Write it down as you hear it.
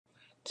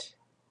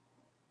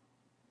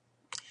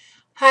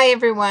Hi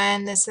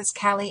everyone, this is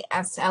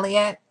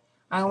Kelly.s.elliott.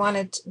 I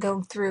wanted to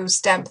go through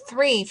step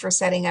 3 for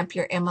setting up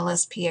your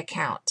MLSP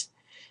account.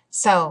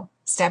 So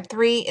step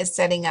 3 is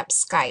setting up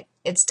Skype.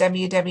 It's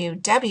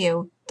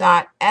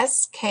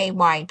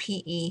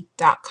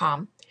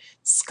www.skype.com,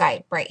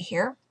 Skype right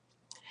here.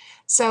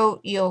 So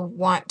you'll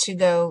want to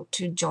go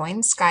to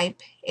join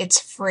Skype. It's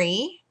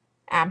free,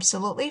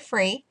 absolutely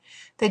free.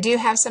 They do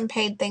have some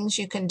paid things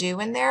you can do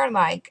in there,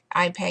 like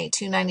I pay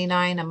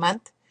 $2.99 a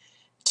month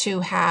to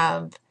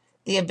have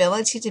the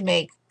ability to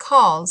make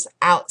calls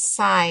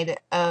outside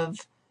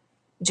of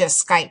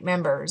just Skype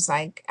members,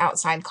 like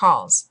outside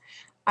calls.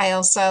 I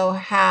also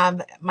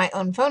have my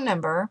own phone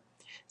number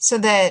so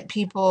that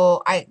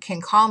people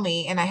can call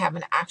me and I have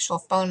an actual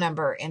phone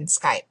number in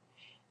Skype.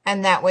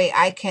 And that way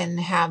I can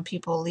have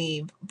people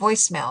leave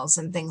voicemails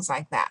and things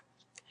like that.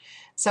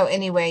 So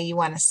anyway, you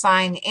want to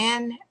sign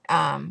in.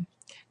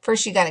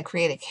 First, you got to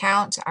create an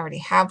account. I already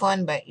have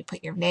one, but you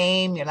put your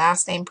name, your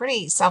last name,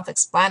 pretty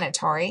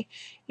self-explanatory,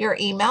 your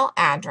email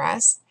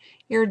address,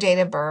 your date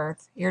of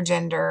birth, your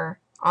gender,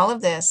 all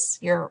of this,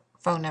 your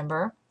phone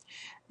number.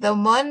 The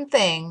one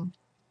thing,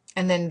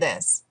 and then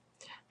this.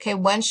 Okay,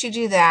 once you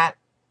do that,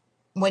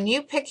 when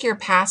you pick your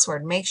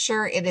password, make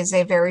sure it is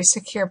a very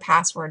secure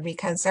password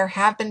because there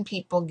have been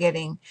people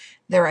getting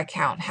their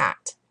account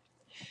hacked.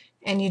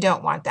 And you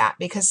don't want that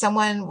because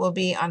someone will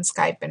be on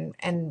Skype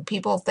and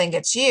people think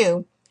it's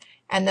you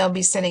and they'll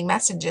be sending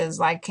messages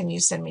like, can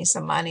you send me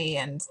some money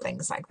and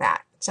things like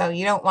that. So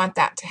you don't want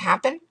that to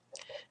happen.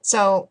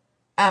 So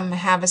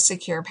have a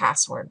secure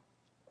password.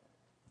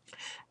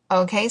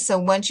 Okay, so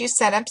once you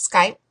set up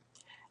Skype,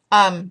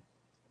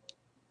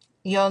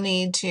 you'll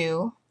need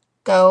to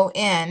go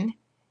in,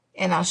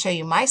 and I'll show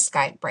you my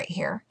Skype right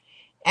here,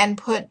 and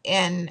put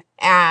in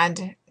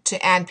add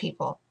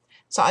people.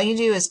 So all you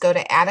do is go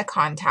to add a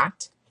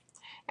contact,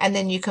 and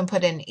then you can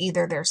put in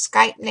either their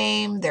Skype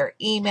name, their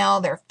email,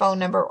 their phone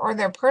number, or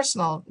their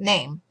personal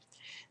name.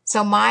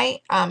 So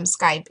my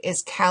Skype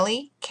is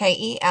Kelly,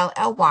 Kelly,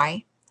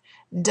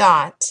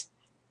 dot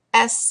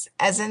S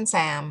as in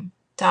Sam,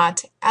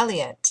 dot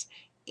Elliott,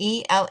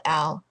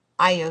 ELLIOTT.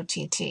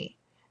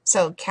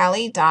 So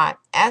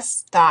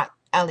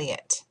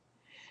kelly.s.elliott.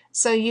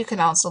 So you can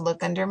also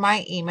look under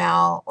my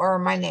email or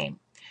my name,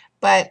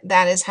 but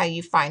that is how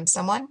you find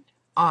someone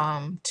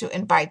to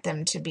invite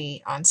them to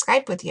be on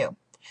Skype with you.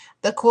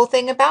 The cool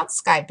thing about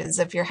Skype is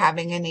if you're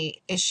having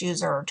any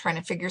issues or trying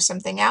to figure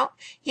something out,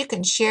 you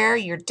can share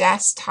your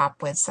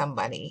desktop with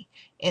somebody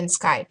in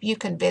Skype. You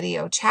can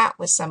video chat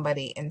with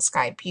somebody in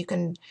Skype. You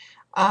can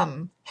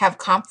have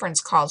conference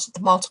calls with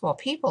multiple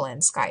people in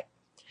Skype.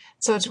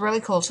 So it's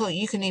really cool too.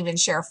 You can even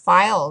share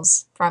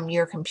files from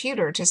your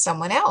computer to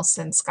someone else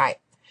in Skype.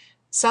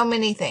 So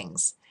many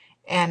things.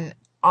 And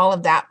all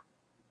of that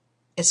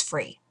is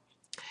free.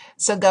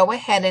 So go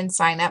ahead and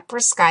sign up for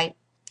Skype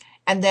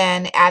and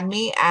then add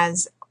me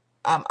as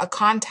a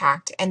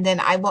contact, and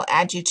then I will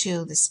add you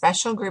to the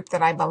special group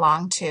that I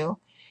belong to.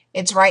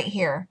 It's right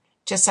here.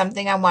 Just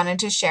something I wanted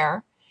to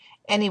share.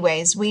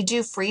 Anyways, we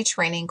do free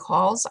training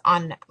calls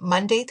on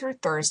Monday through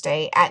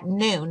Thursday at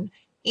noon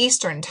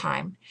Eastern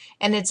time,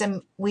 and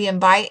we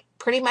invite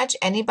pretty much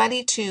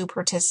anybody to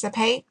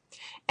participate,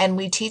 and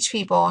we teach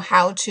people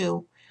how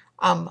to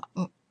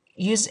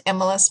use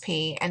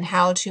MLSP and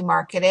how to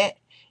market it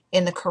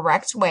in the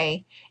correct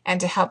way and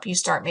to help you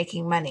start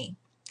making money.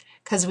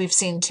 Because we've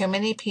seen too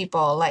many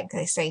people, like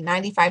they say,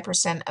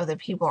 95% of the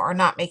people are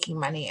not making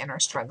money and are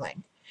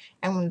struggling.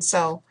 And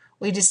so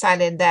we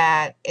decided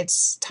that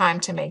it's time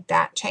to make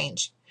that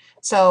change.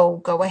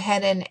 So go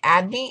ahead and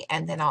add me,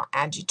 and then I'll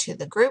add you to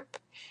the group.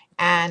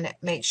 And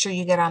make sure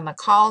you get on the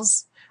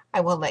calls.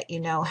 I will let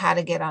you know how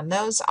to get on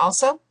those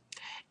also.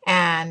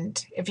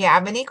 And if you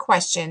have any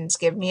questions,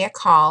 give me a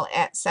call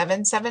at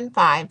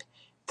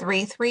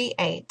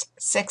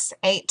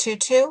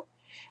 775-338-6822,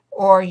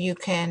 or you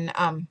can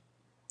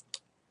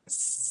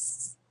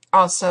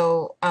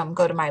also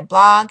go to my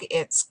blog.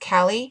 It's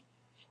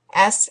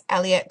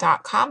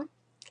kelly.s.elliott.com,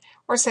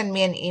 or send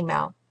me an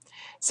email.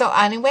 So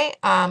anyway,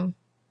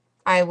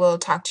 I will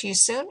talk to you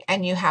soon,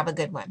 and you have a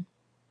good one.